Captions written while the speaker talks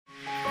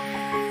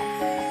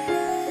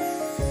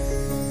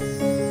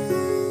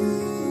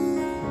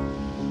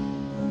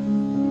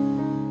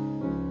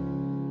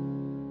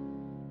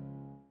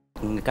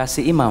ca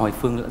sĩ mà Hoài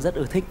Phương rất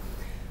ưa thích.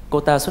 Cô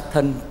ta xuất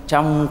thân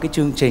trong cái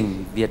chương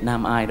trình Việt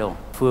Nam Idol.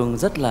 Phương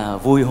rất là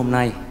vui hôm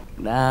nay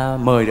đã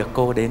mời được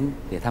cô đến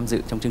để tham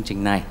dự trong chương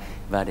trình này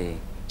và để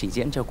trình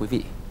diễn cho quý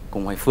vị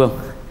cùng Hoài Phương.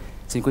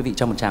 Xin quý vị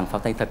cho một tràng pháo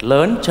tay thật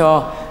lớn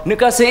cho nữ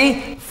ca sĩ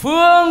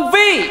Phương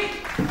Vy.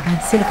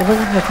 Xin cảm ơn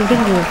Hoài Phương rất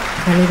nhiều.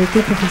 Và lời đầu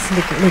tiên Phương xin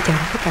được gửi lời chào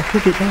tất cả quý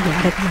vị khán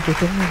giả đã có mặt buổi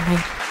tối ngày hôm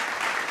nay.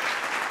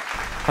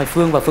 Hoài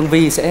Phương và Phương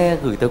Vy sẽ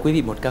gửi tới quý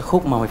vị một ca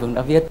khúc mà Hoài Phương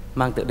đã viết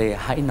mang tựa đề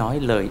Hãy Nói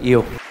Lời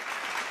Yêu.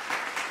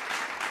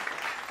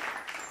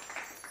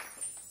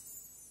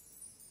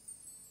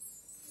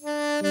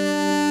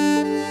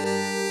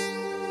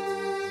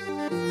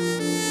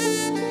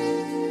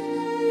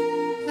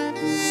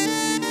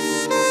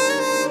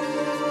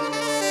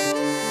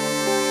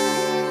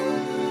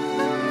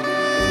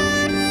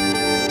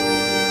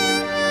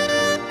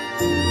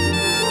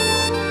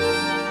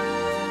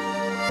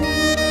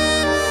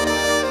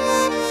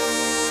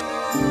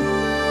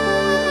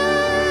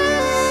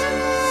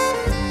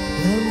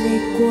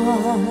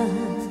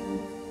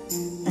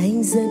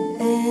 Anh giận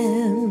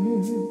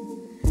em,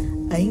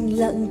 anh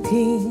lặng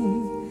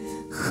thinh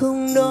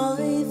không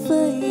nói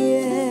với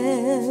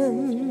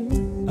em.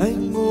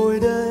 Anh ngồi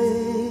đây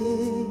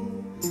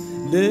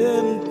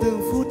đếm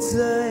từng phút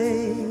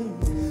giây,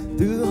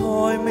 tự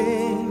hỏi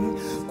mình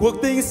cuộc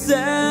tình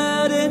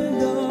sẽ đến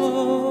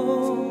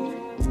đâu.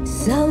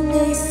 Sao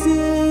ngày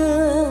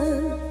xưa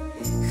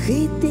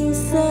khi tình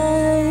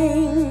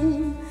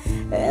xanh,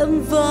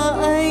 em và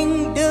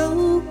anh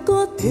đâu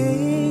có thể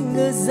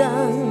ngờ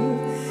rằng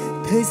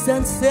thời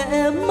gian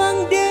sẽ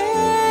mang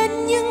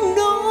đến những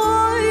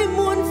nỗi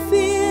muôn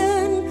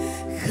phiền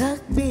khác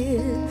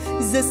biệt.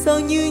 Giờ sao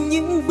như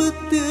những bức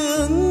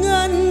tường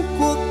ngăn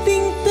cuộc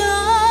tình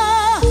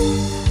ta.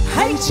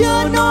 Hãy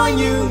chớ nói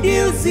những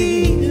điều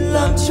gì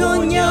làm cho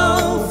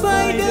nhau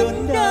phải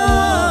đớn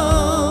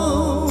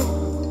đau,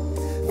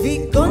 vì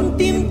con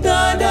tim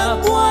ta đã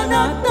quá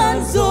nát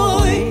tan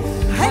rồi.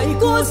 Hãy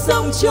cố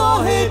sống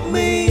cho hết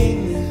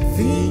mình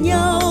vì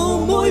nhau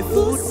mỗi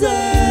phút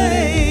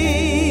giây.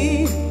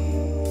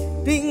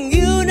 Tình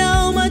yêu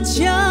nào mà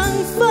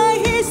chẳng phải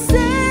hy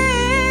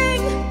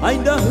sinh.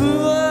 Anh đã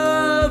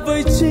hứa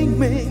với chính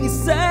mình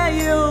sẽ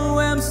yêu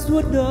em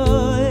suốt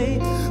đời.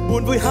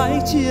 Buồn vui hãy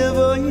chia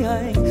với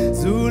anh,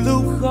 dù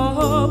lúc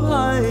khóc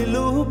hay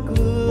lúc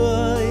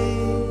cười.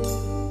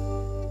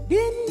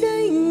 Đến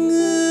đây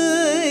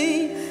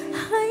người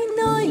hãy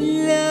nói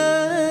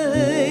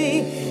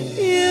lời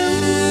yêu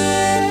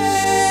em.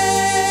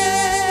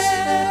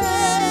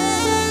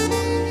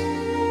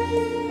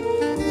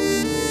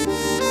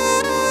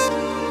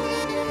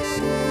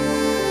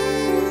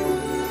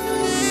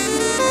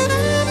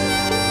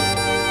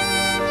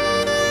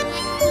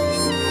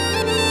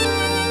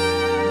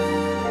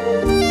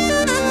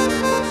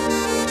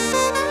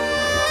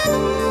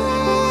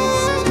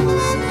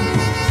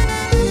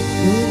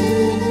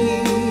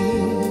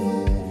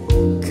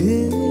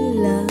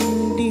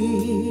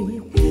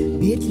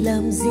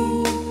 Làm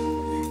gì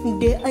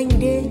để anh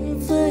đến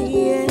với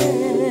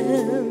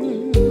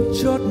em?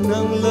 Chót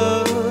nặng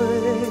lời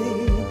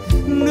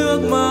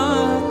nước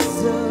mắt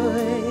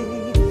rơi,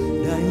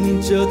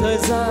 đành chờ thời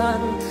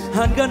gian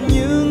hàn gắn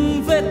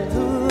những vết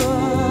thương.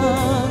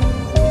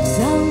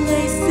 Sao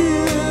ngày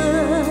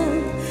xưa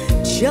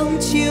trong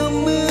chiều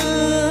mưa,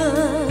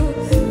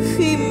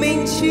 khi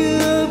mình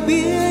chưa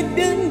biết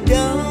đớn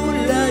đau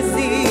là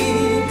gì,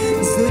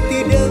 rồi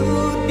từ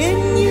đâu đến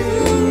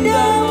những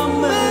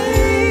đam mê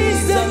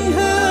dần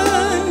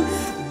hơn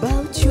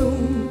bao trùm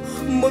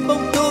một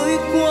bóng tối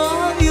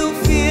quá yêu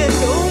phiền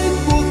ôi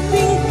cuộc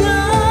tình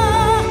ta.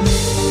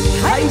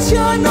 Hãy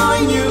chớ nói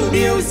những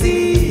điều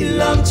gì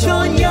làm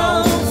cho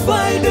nhau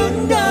phải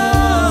đớn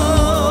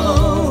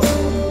đau,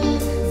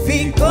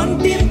 vì con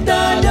tim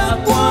ta đã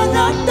quá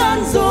nát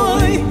tan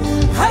rồi.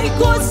 Hãy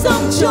cố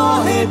sống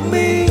cho hết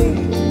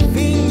mình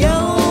vì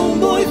nhau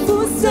mỗi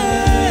phút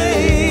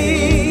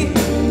giây.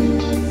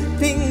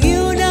 Tình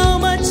yêu nào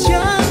mà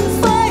chẳng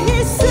phải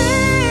hy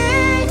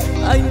sinh.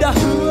 Anh đã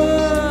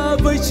hứa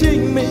với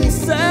chính mình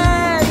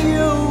sẽ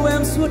yêu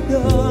em suốt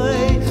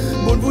đời.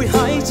 Buồn vui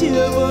hãy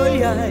chia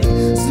với anh,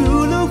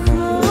 dù lúc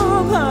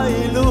khóc hay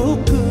lúc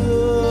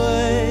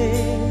cười.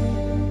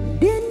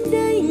 Đến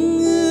đây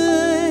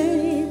người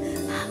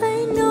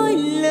hãy nói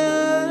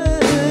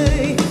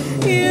lời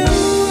yêu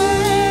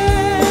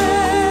em.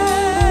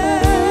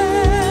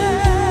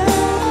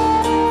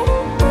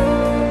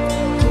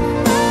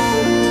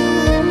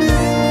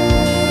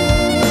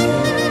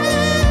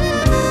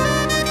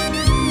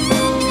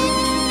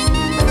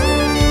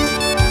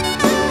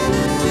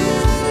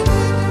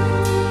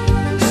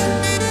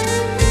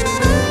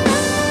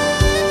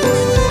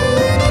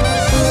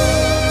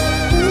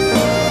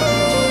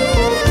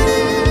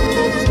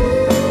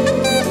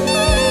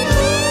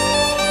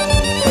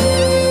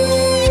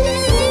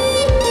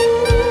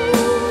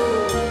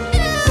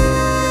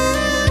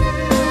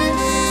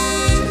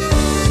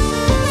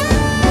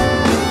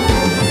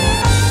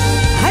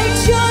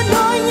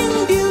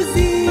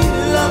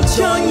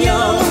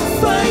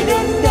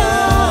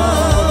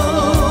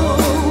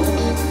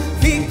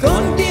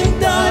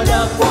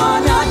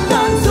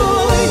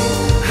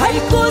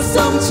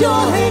 sống cho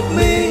hết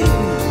mình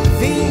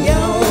vì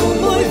nhau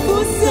mỗi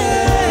phút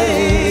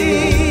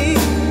giây.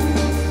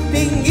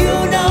 Tình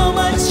yêu nào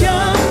mà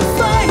chẳng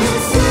phải hy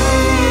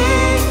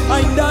sinh.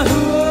 Anh đã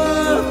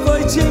hứa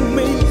với chính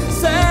mình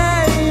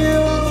sẽ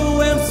yêu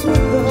em suốt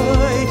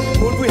đời.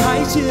 Buồn vui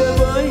hãy chia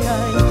với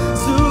anh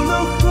dù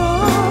lúc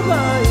khó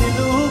hay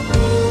lúc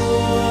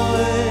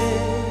vui.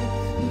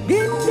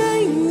 Đến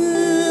đây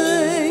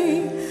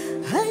người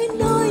hãy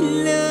nói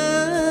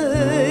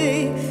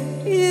lời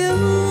yêu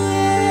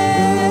em,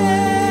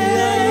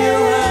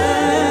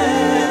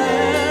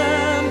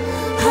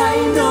 hãy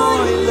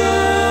nói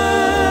lời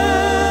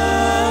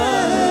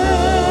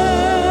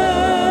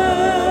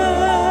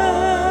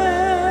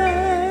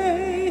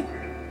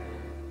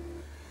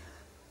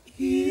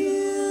yêu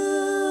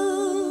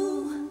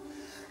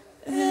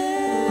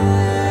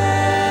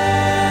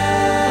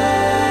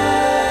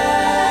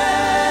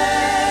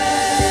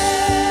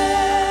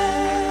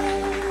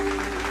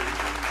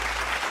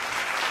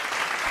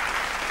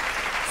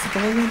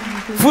Cảm ơn anh.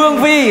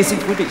 Phương Vi, xin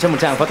quý vị cho một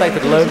tràng pháo tay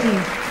thật lớn.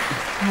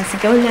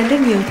 Xin cảm ơn anh rất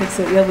nhiều. Thật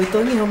sự là buổi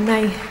tối ngày hôm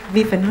nay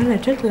Vi phải nói là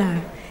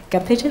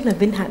cảm thấy rất là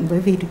vinh hạnh bởi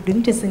vì được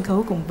đứng trên sân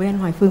khấu cùng với anh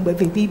Hoài Phuong, bởi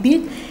vì Vi biết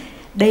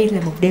đây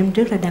là một đêm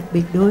rất là đặc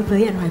biệt đối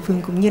với anh Hoài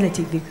Phuong cũng như là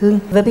chị Việt Hương.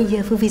 Và bây giờ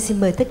Phương Vi xin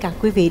mời tất cả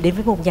quý vị đến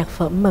với một nhạc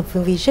phẩm mà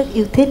Phương Vi rất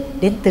yêu thích,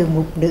 đến từ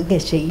một nữ nghệ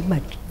sĩ mà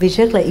Vi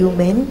rất là yêu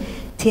mến,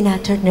 Tina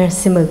Turner.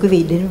 Xin mời quý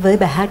vị đến với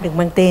bài hát được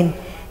mang tên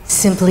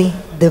Simply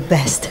the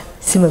Best.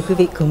 Xin mời quý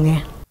vị cùng nghe.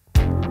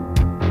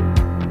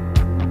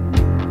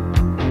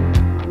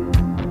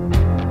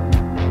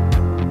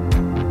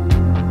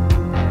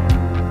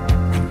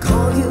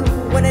 call you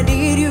when I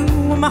need you,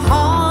 when my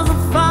heart's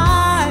on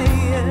fire.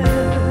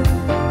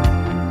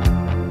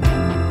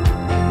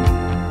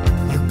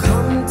 You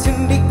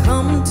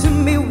come to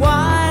me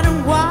wide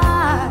and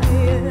wide.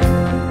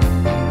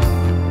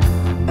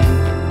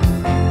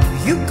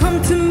 You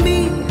come to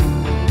me,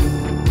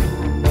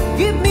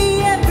 give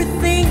me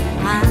everything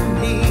I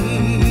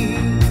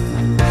need.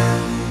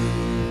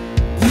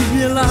 Give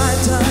me a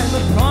lifetime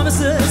of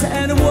promises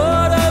and a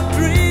world of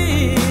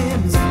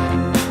dreams.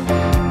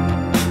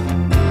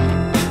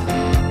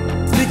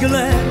 Speak a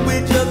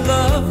language of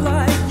love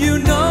like you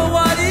know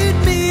what it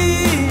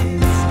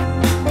means.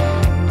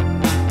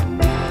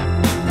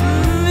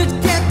 It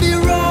can't be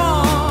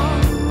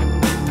wrong.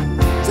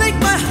 Take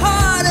my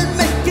heart and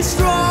make it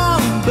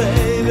strong,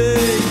 baby.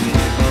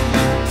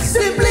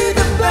 Simply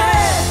the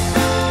best,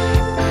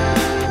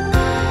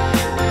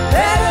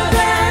 better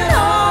than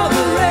all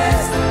the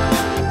rest,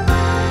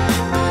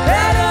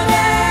 better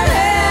than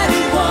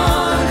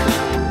anyone,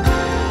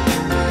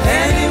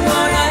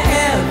 anyone I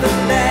ever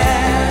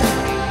met.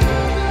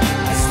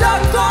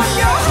 Stuck on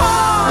your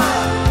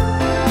heart,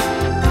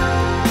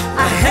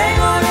 I hang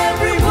on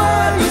every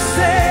word you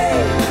say.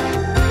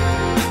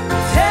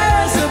 Tear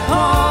us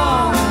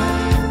apart,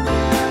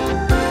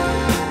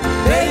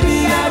 baby,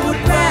 I would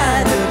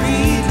rather be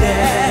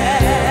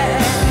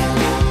dead.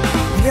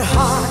 In your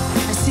heart,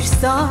 I see the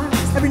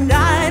stars every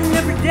night and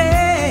every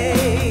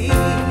day.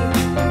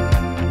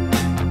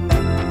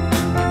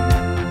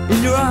 In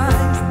your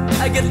eyes,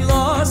 I get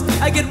lost,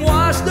 I get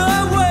washed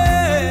away.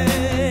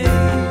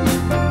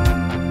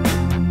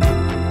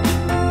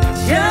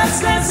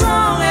 Just as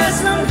long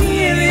as I'm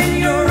here in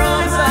your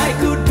arms, I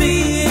could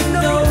be in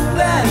no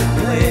better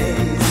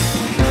place.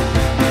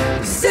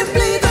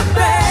 Simply the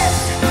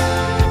best,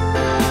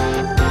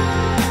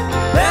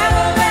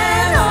 better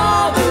than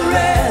all the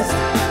rest,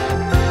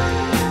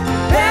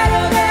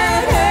 better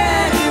than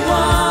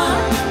anyone,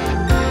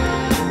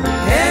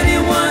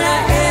 anyone I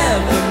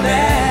ever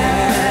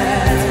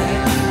met.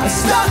 I'm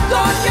stuck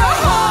on your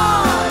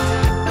heart,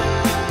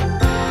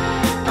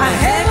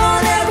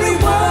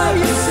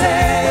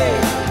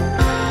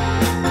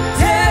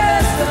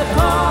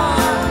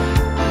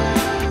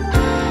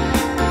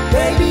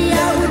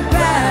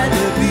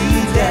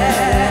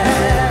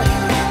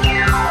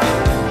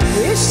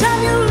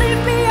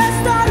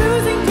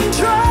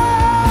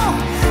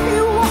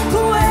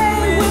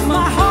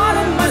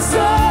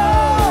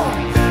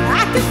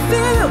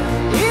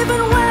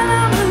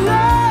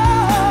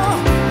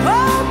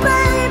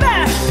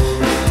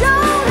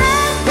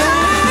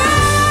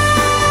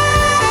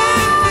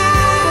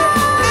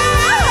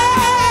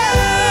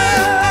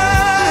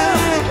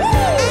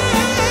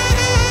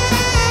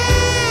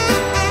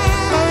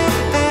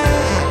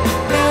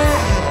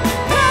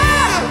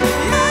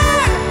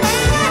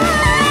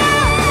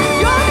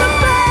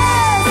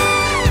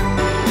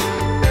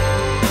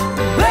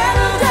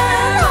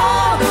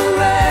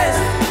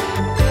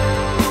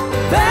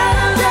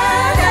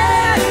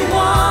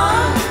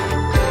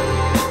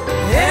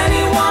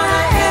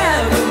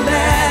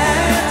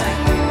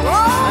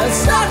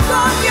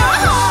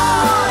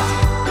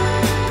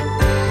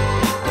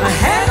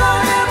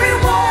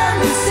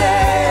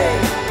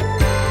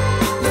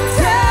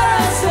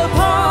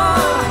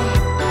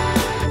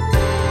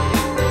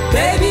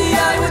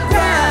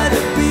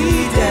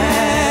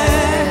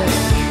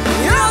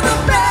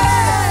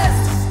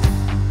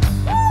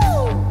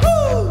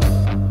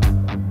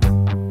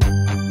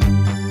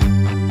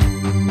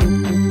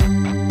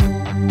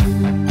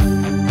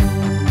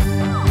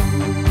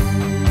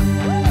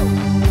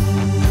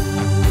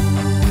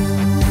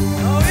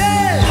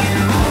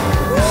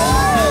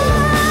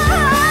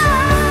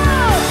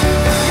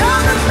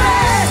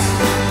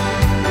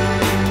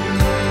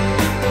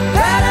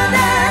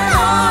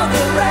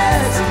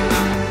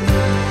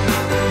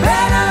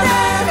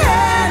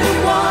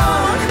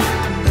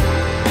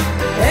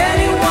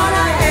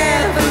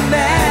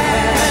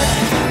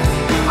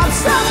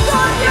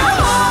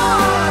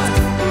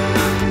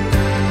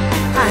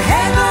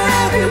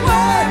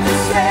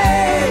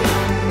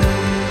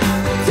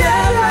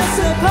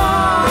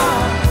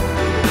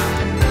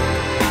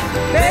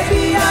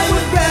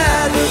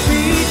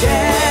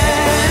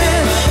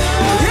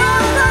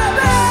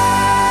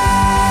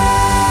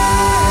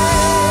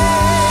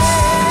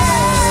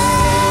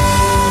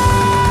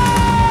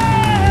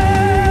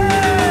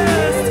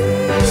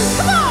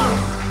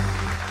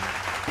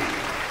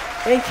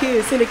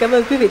 xin được cảm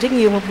ơn quý vị rất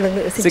nhiều một lần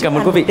nữa. Xin cảm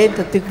ơn quý vị. Đêm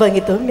thật tuyệt vời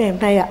ngày tối ngày hôm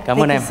nay ạ. Cảm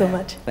ơn em. Thank you so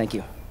much. Thank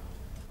you.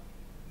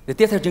 Để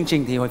tiếp theo chương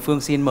trình thì Hoài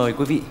Phuong xin mời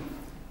quý vị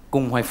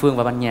cùng Hoài Phuong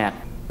và ban nhạc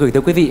gửi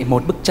tới quý vị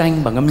một bức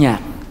tranh bằng âm nhạc.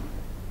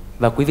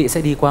 Và quý vị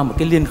sẽ đi qua một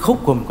cái liên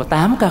khúc gồm có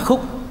 8 ca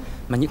khúc.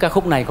 Mà những ca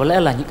khúc này có lẽ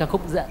là những ca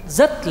khúc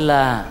rất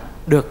là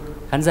được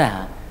khán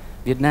giả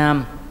Việt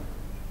Nam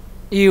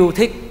yêu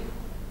thích.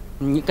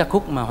 Những ca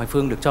khúc mà Hoài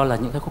Phuong được cho là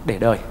những ca khúc để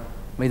đời.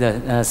 Bây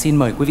giờ xin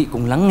mời quý vị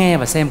cùng lắng nghe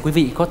và xem quý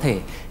vị có thể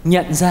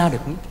nhận ra được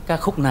những ca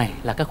khúc này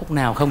là ca khúc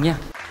nào không nhé.